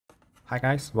Hi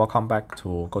guys, welcome back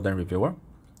to Golden Reviewer.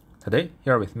 Today,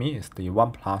 here with me is the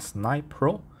OnePlus 9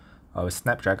 Pro with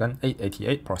Snapdragon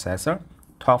 888 processor,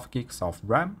 12 gigs of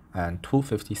RAM and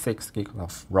 256 gigs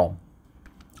of ROM.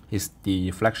 It's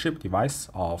the flagship device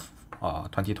of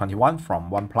 2021 from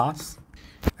OnePlus.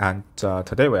 And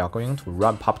today we are going to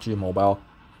run PUBG mobile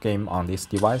game on this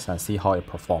device and see how it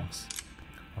performs.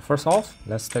 First off,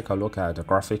 let's take a look at the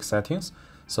graphics settings.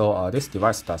 So this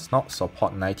device does not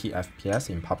support 90 FPS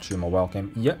in PUBG mobile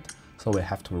game yet, so we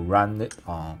have to run it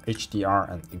on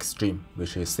HDR and Extreme,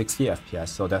 which is 60 FPS,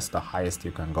 so that's the highest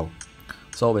you can go.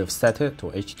 So we've set it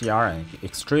to HDR and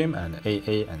Extreme and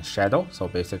AA and Shadow, so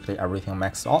basically everything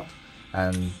maxed out.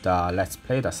 And let's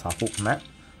play the Sahuk map.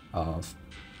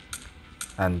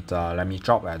 Let me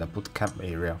drop at the bootcamp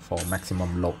area for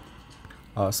maximum load.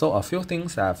 So a few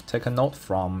things I've taken note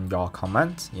from your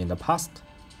comments in the past.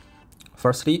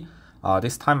 Firstly,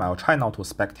 this time I'll try not to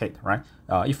spectate, right?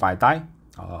 If I die,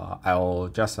 I'll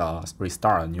just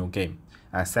restart a new game.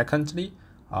 And secondly,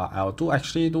 I'll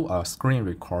actually do a screen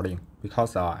recording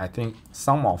because I think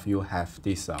some of you have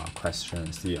this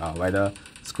question, whether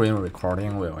screen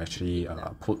recording will actually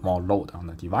put more load on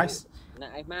the device.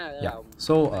 Yeah,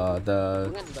 so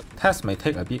the test may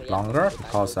take a bit longer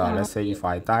because let's say if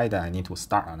I die, then I need to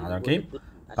start another game.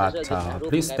 But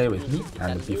please stay with me,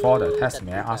 and before the test,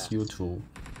 may I ask you to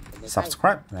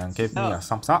subscribe and give me a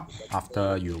thumbs up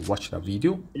after you watch the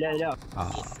video.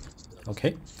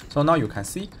 Okay, so now you can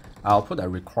see I'll put a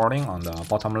recording on the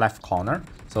bottom left corner,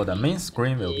 so the main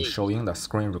screen will be showing the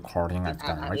screen recording I've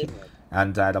done, right?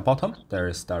 And at the bottom there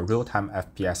is the real-time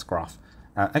FPS graph.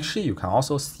 Actually, you can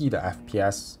also see the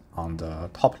FPS on the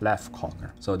top left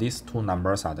corner, so these two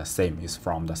numbers are the same. It's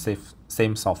from the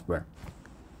same software.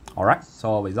 Alright,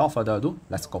 so without further ado,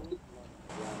 let's go.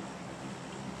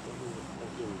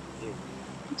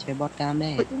 Chơi bot cam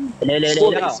đây.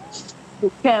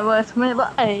 Kèm mấy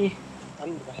vậy.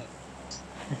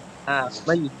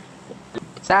 Mình.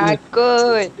 Xa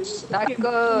cười.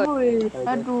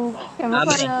 Aduh, kèm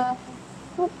apa?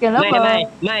 Kèm apa?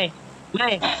 Mày.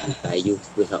 Tại dù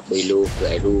vừa học bị lưu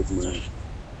lại lưu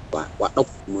mà quả đốc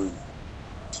mà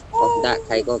con đã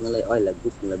thay con cái lời ơi là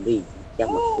giúp là đi chắc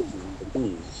mà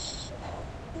cũng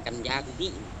canh giá cái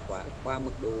gì qua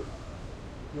mức độ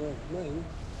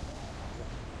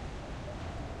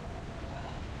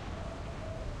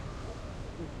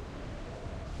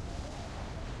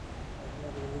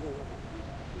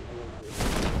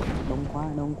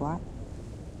Đông quá.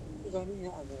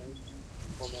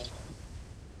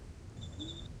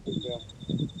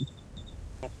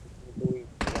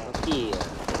 chỉ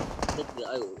thích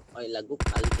gọi là gục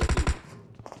ở cái gì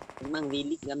mang đi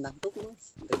lít gam đăng túc nữa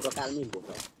cái có cái mình buộc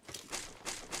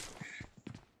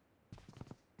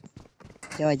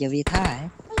Cho giờ vi tha ấy.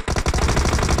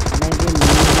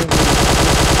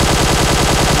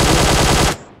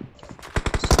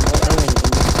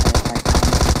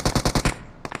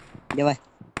 Đi vậy.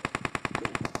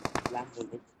 làm rồi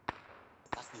mình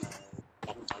tắt mà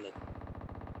đánh cho lên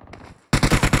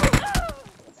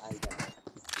ai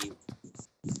chịu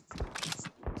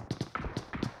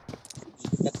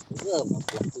đất vừa mà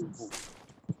là từ vụ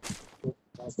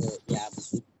bao giờ già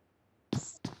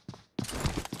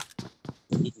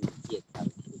một ít chuyện làm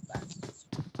được bạn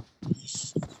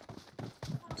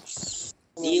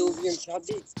nhiều viên shot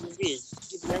đi viên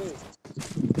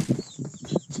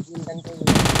năng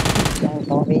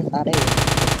Có vi ta đây.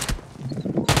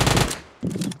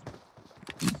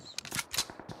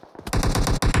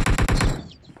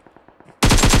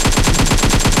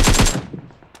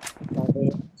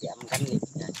 giảm cánh liệt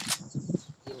này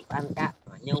nhưng ăn cá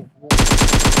mà nhau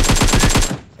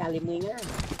cá liêm minh á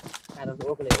cá đâu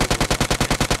có cái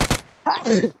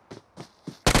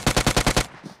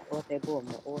Ô tê buồn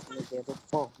mà ô tê buồn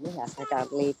phô mới là sai cả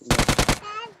liệt.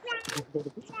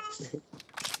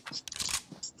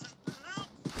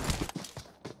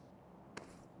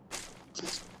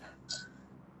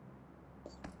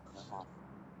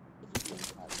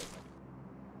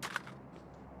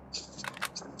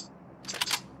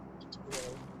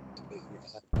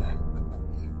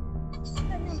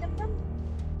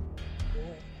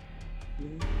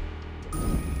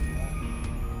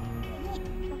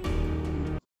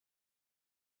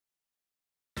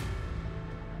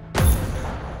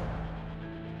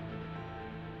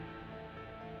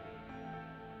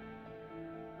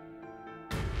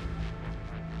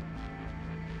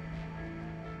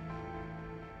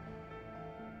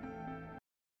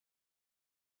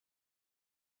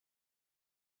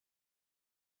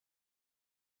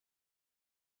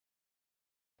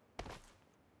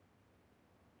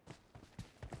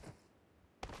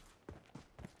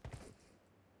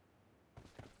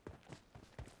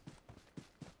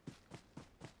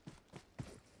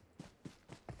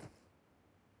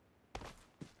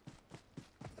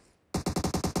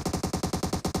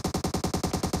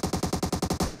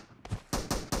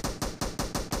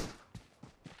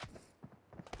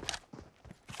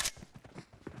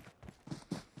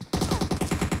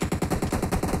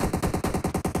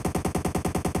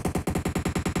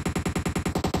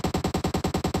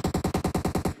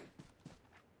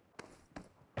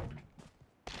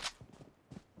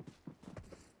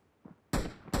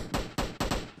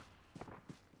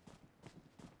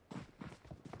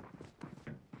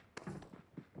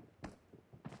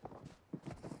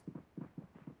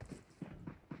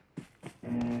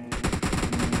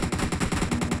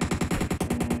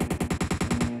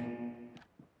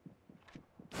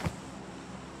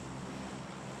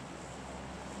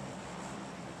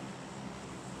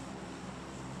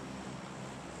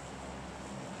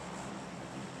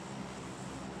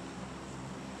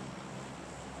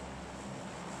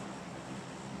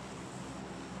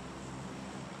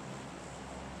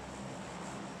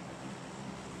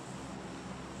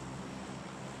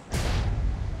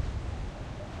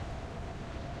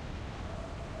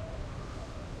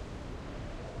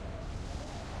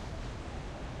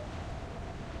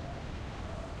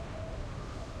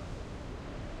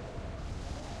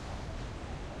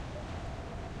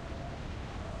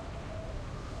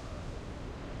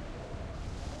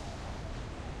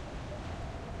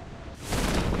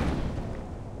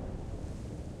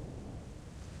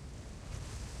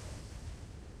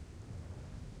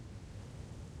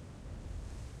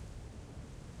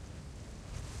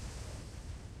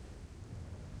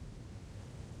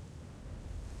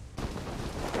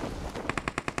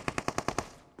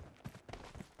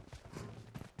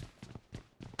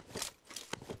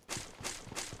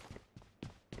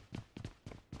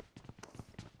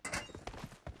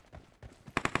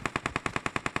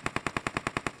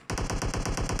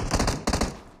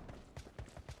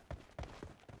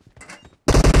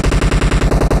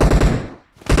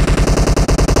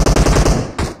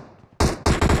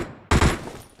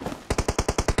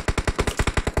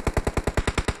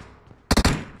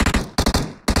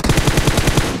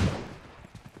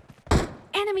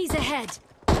 Enemies ahead!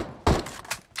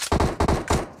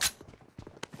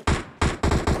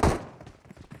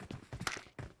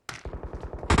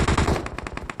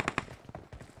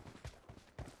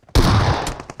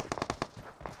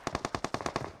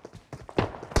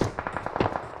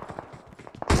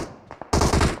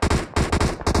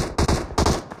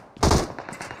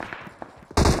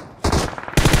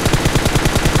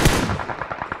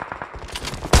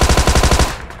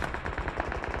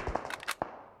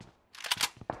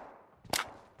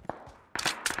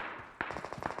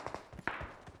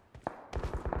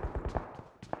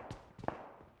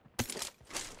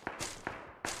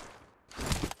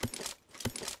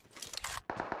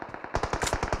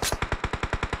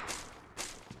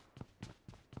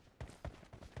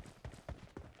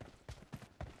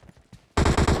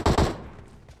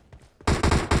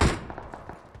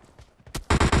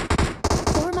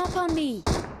 Form up on me!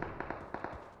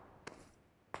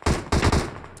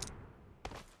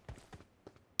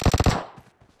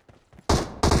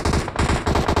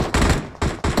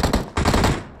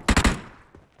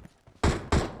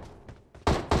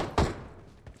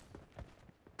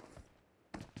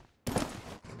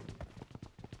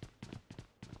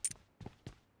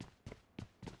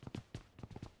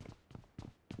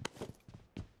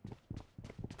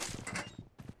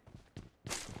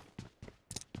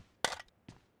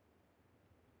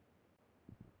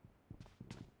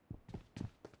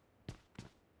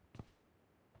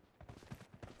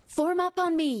 Form up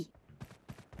on me!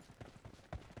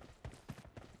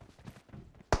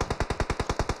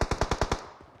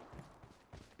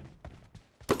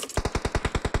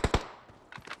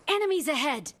 Enemies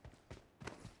ahead!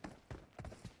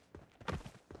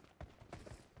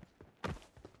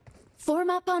 Form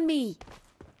up on me!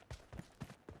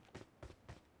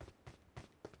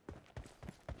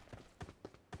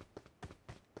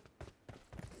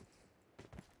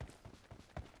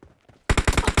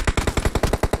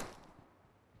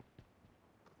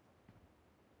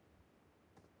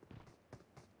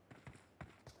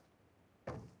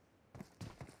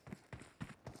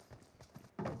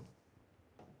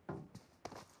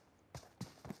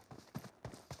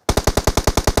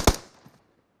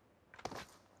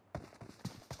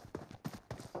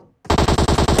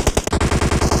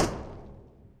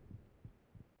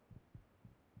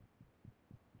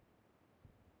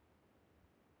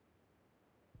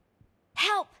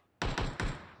 Help!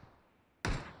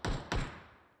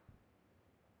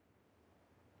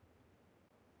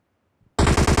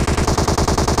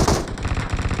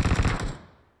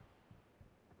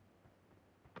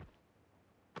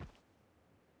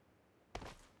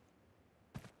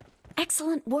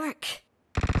 Excellent work!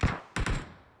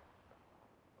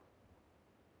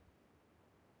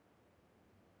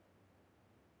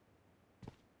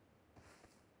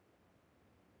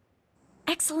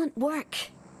 Excellent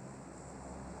work!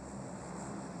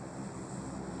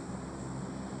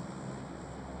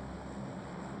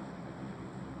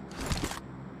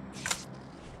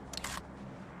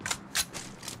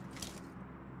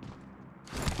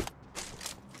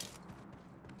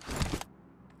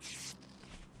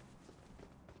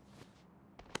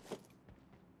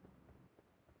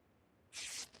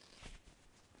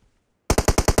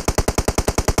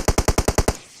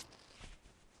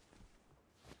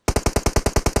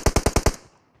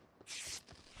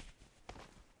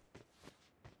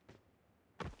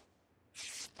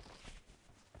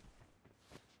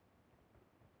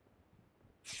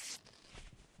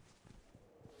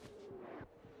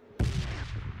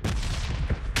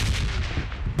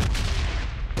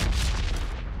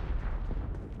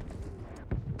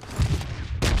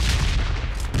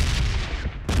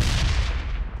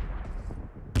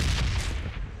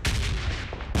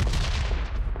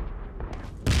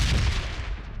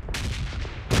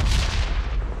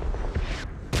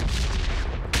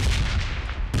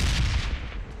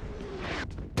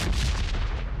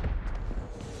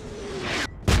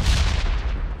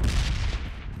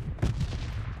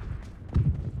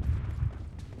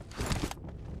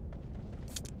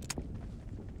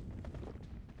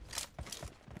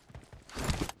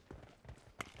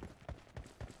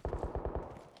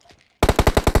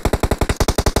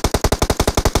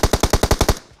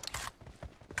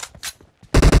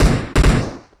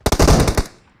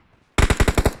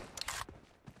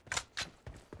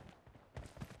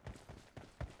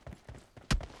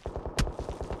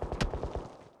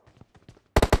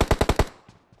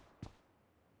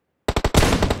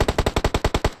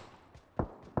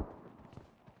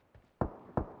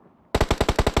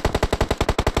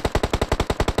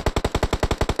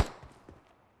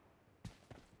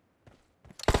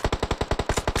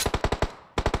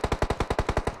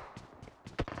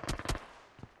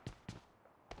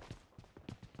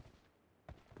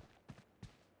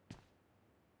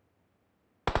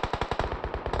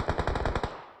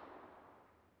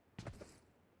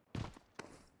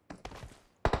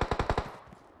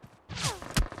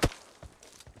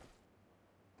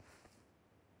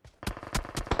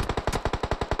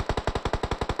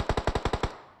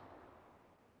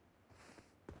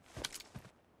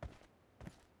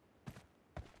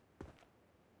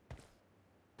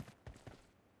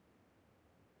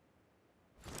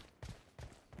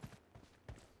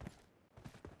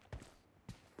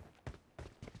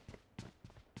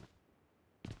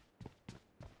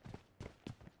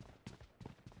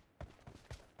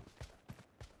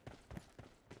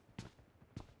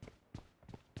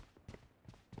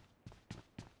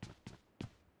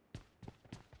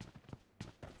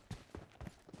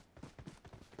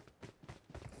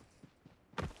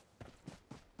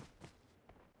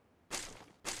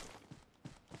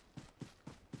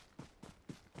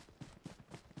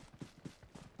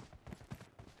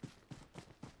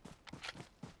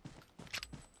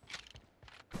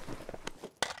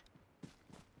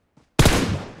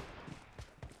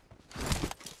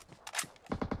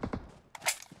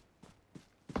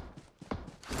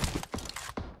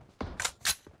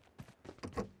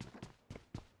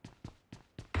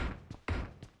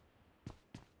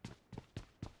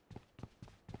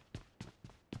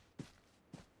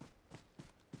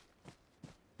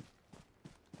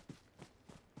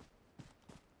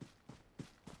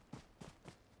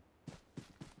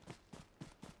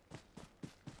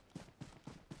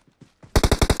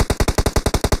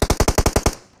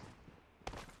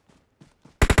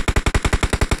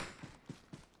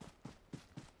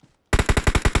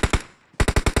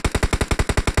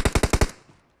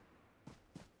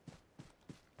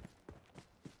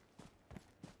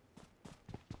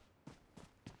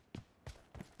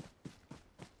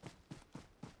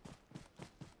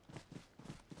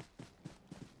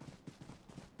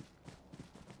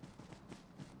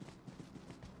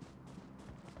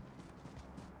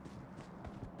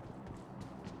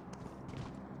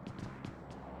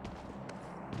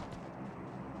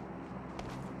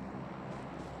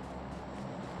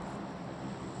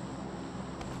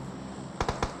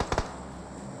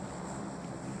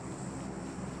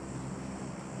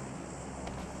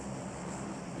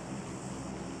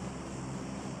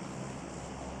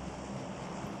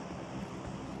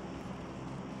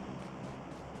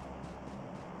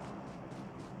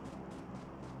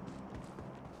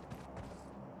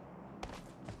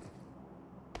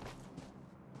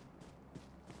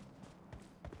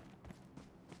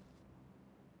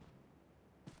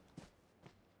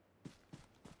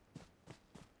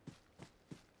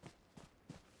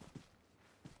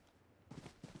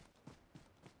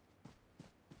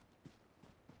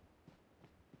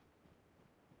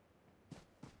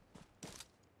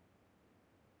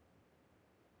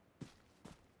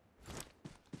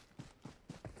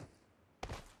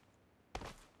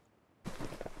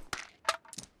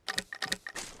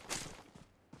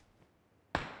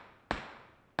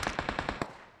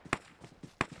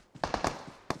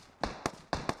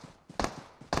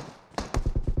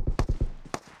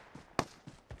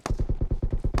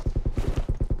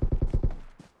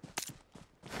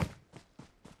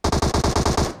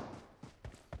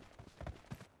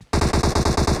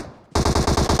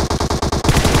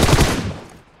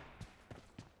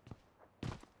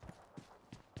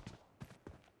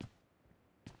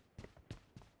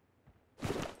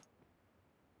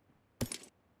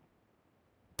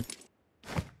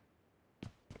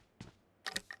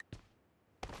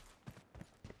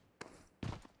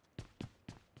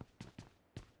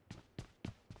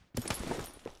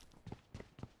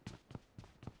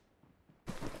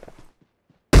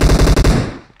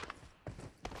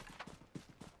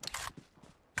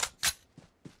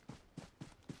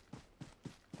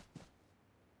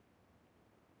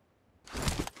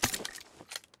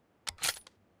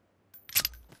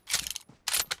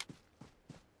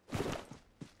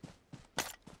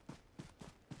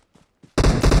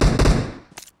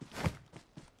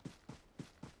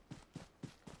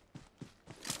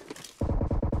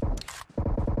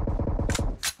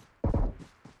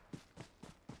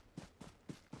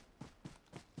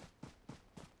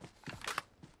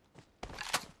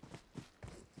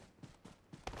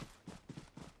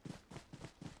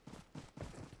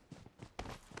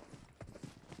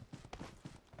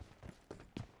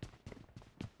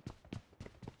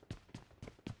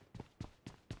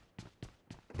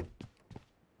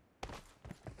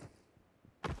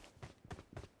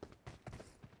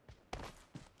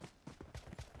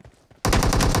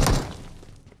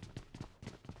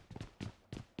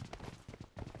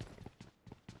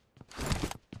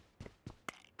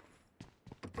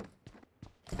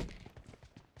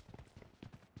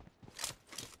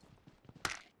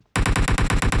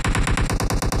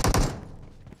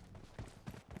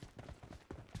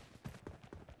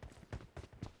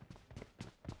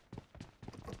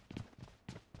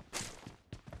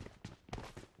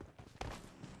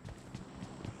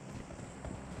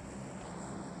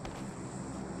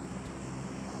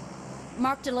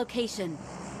 Marked a location.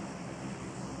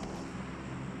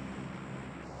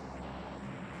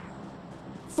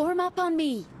 Form up on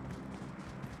me.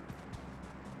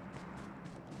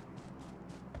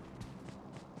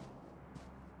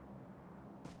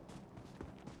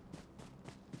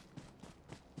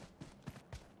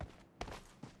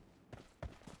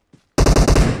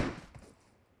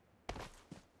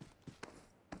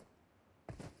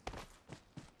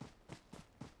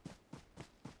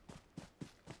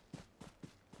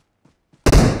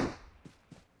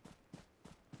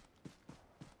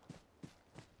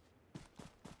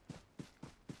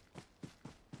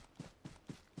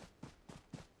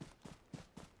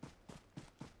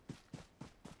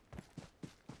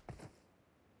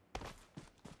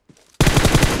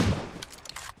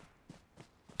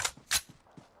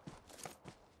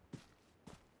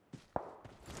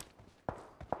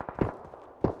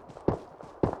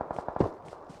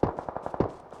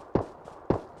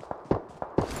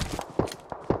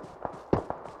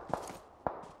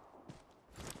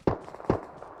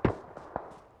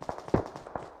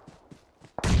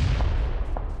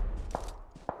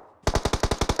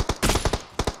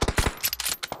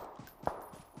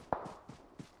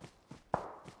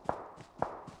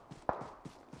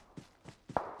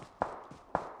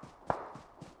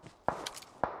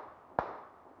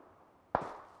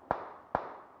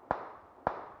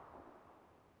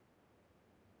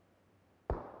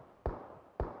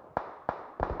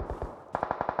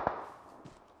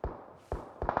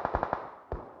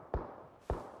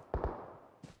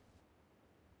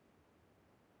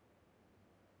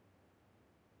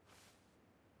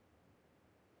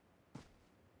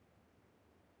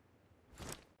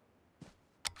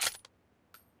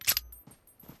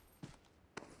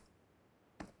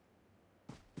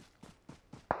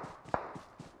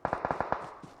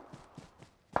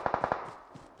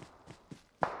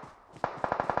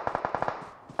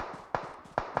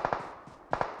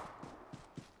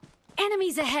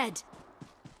 Enemies ahead!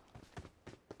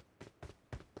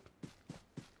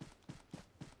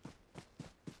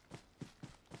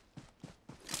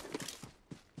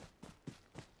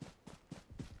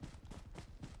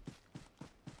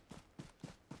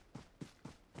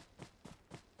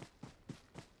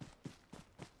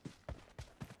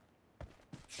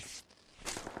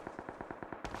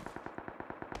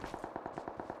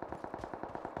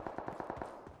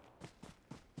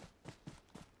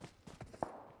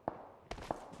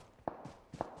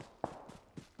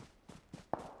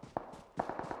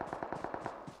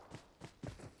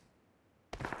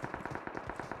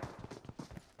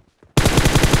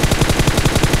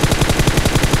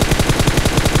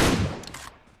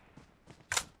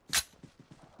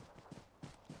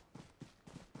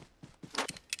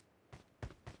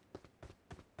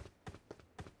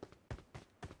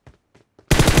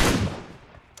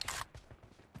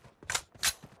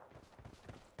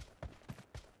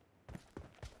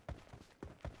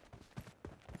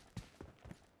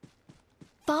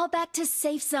 Fall back to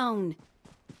safe zone.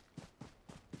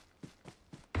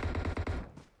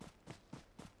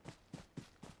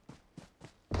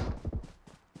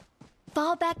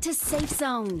 Fall back to safe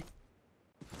zone.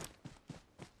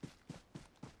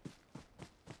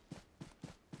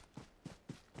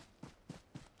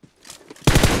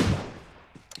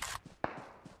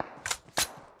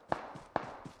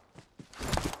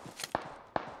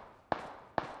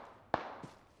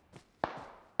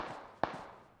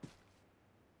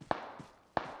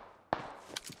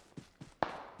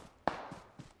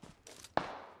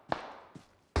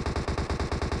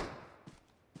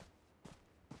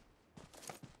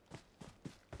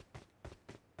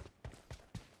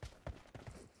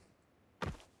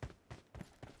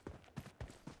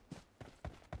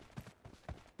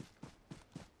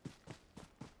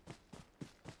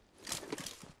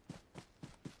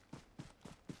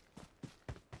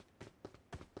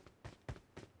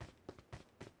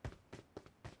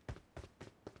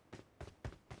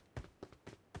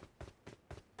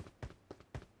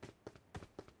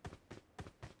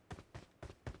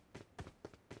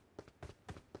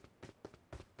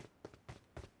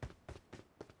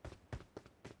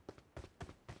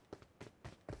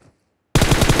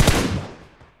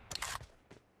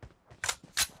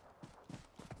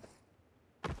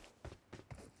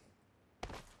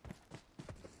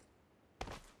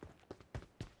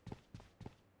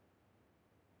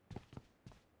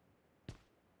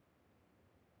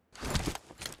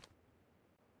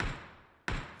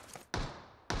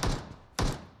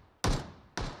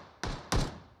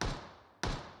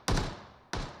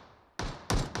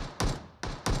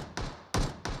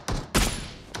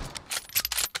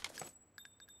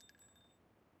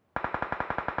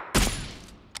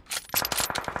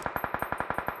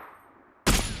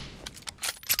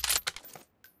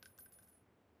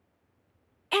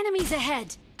 Enemies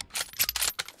ahead!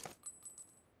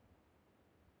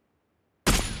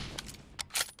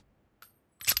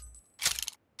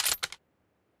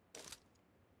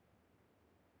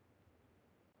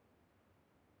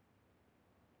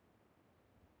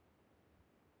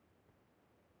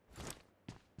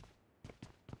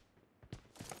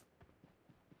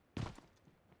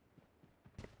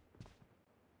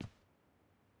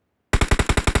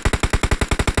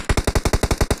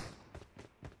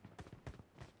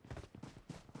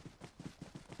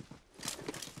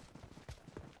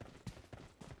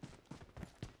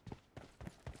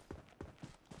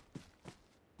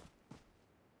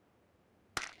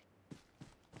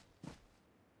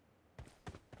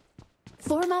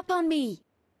 Form up on me!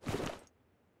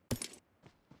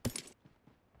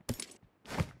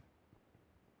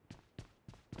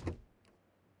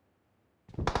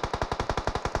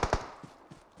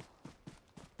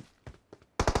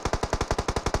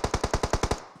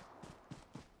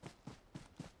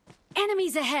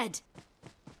 Enemies ahead!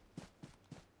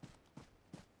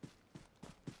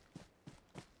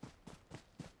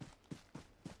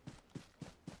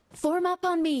 Form up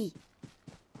on me!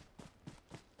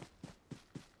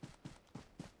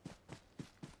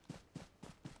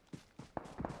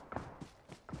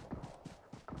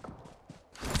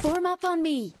 Form up on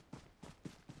me!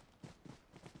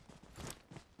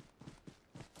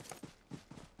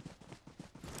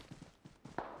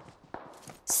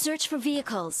 Search for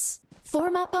vehicles.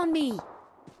 Form up on me!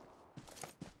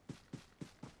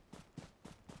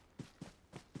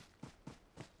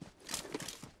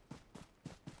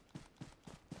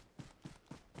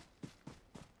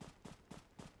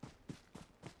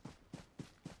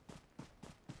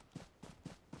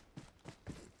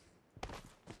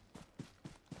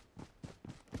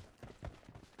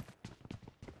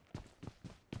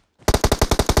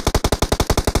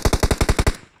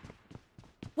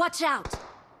 Watch out!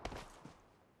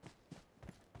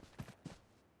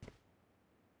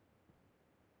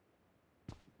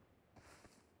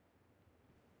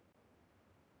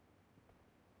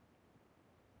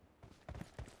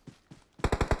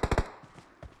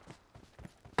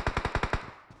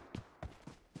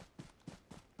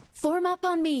 Form up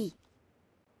on me!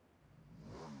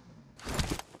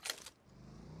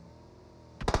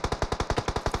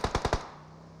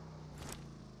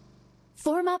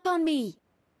 Form up on me!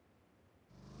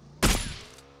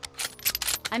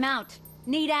 I'm out.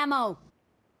 Need ammo.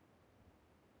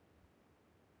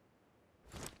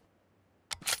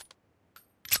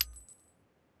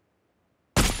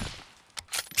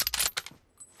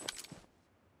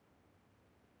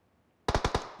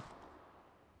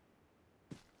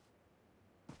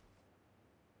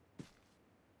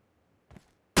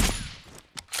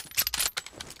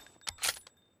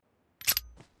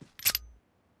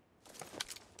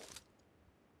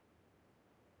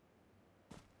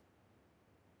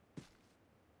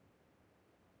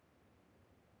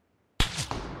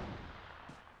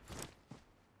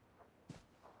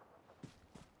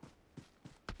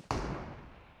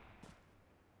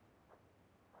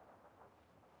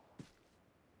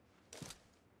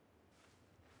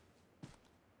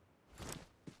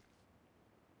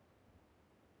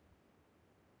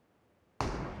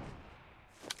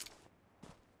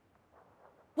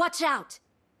 Watch out!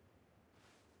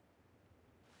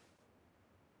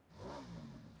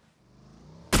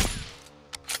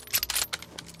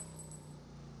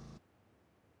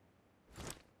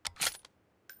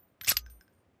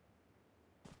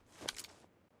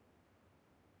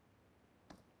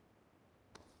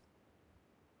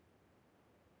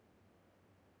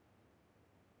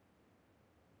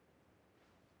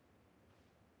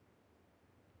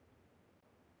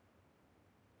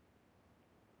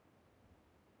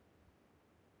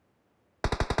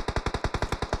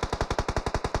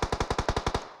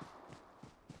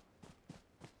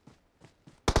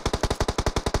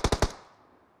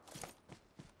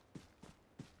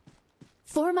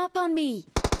 Form up on me!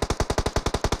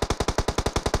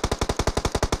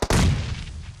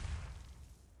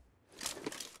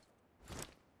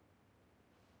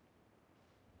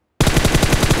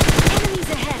 Enemies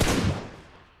ahead!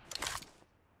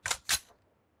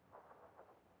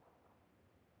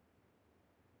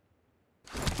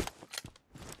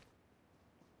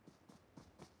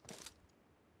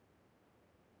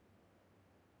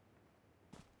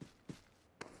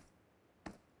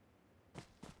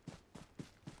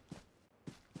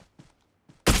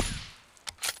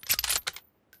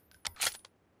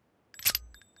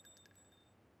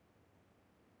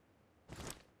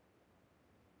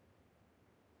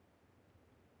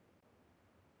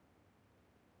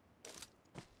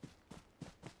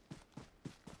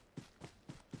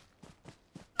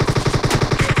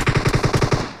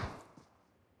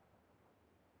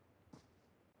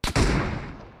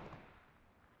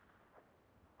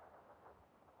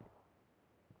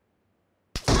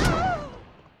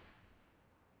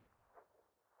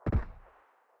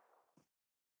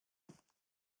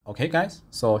 Okay guys,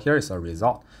 so here is a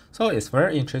result. So it's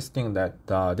very interesting that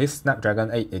this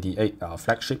Snapdragon 888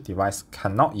 flagship device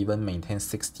cannot even maintain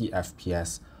 60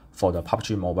 FPS for the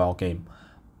PUBG mobile game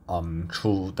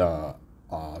through the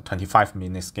 25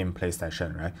 minutes gameplay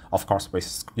session, right? Of course with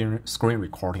screen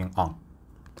recording on.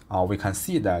 We can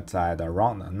see that at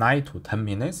around 9 to 10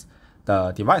 minutes,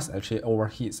 the device actually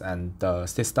overheats and the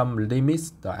system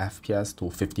limits the FPS to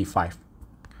 55.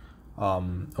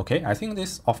 Okay, I think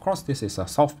this, of course, this is a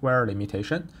software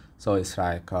limitation. So it's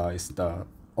like it's the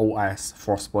OS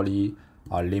forcefully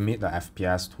limit the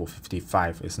FPS to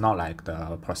 55. It's not like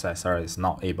the processor is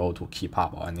not able to keep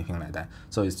up or anything like that.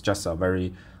 So it's just a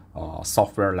very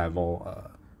software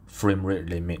level frame rate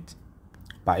limit.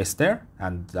 But it's there,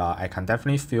 and I can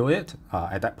definitely feel it.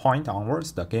 At that point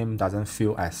onwards, the game doesn't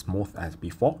feel as smooth as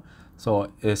before.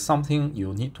 So it's something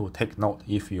you need to take note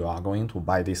if you are going to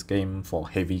buy this game for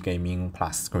heavy gaming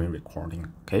plus screen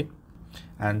recording, okay?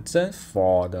 And then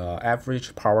for the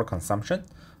average power consumption,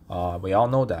 we all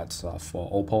know that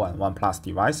for Oppo and OnePlus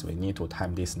device, we need to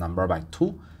time this number by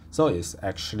 2. So it's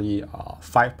actually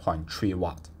 5.3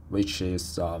 watt, which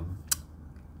is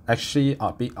actually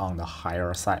a bit on the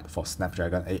higher side for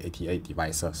Snapdragon 888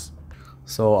 devices.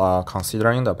 So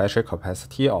considering the battery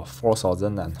capacity of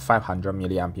 4500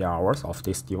 mAh of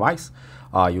this device,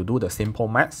 you do the simple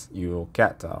maths, you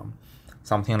get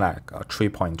something like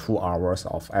 3.2 hours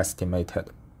of estimated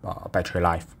battery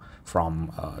life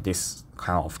from this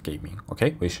kind of gaming,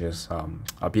 okay, which is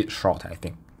a bit short, I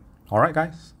think. Alright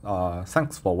guys,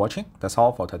 thanks for watching. That's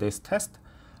all for today's test.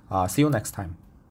 See you next time.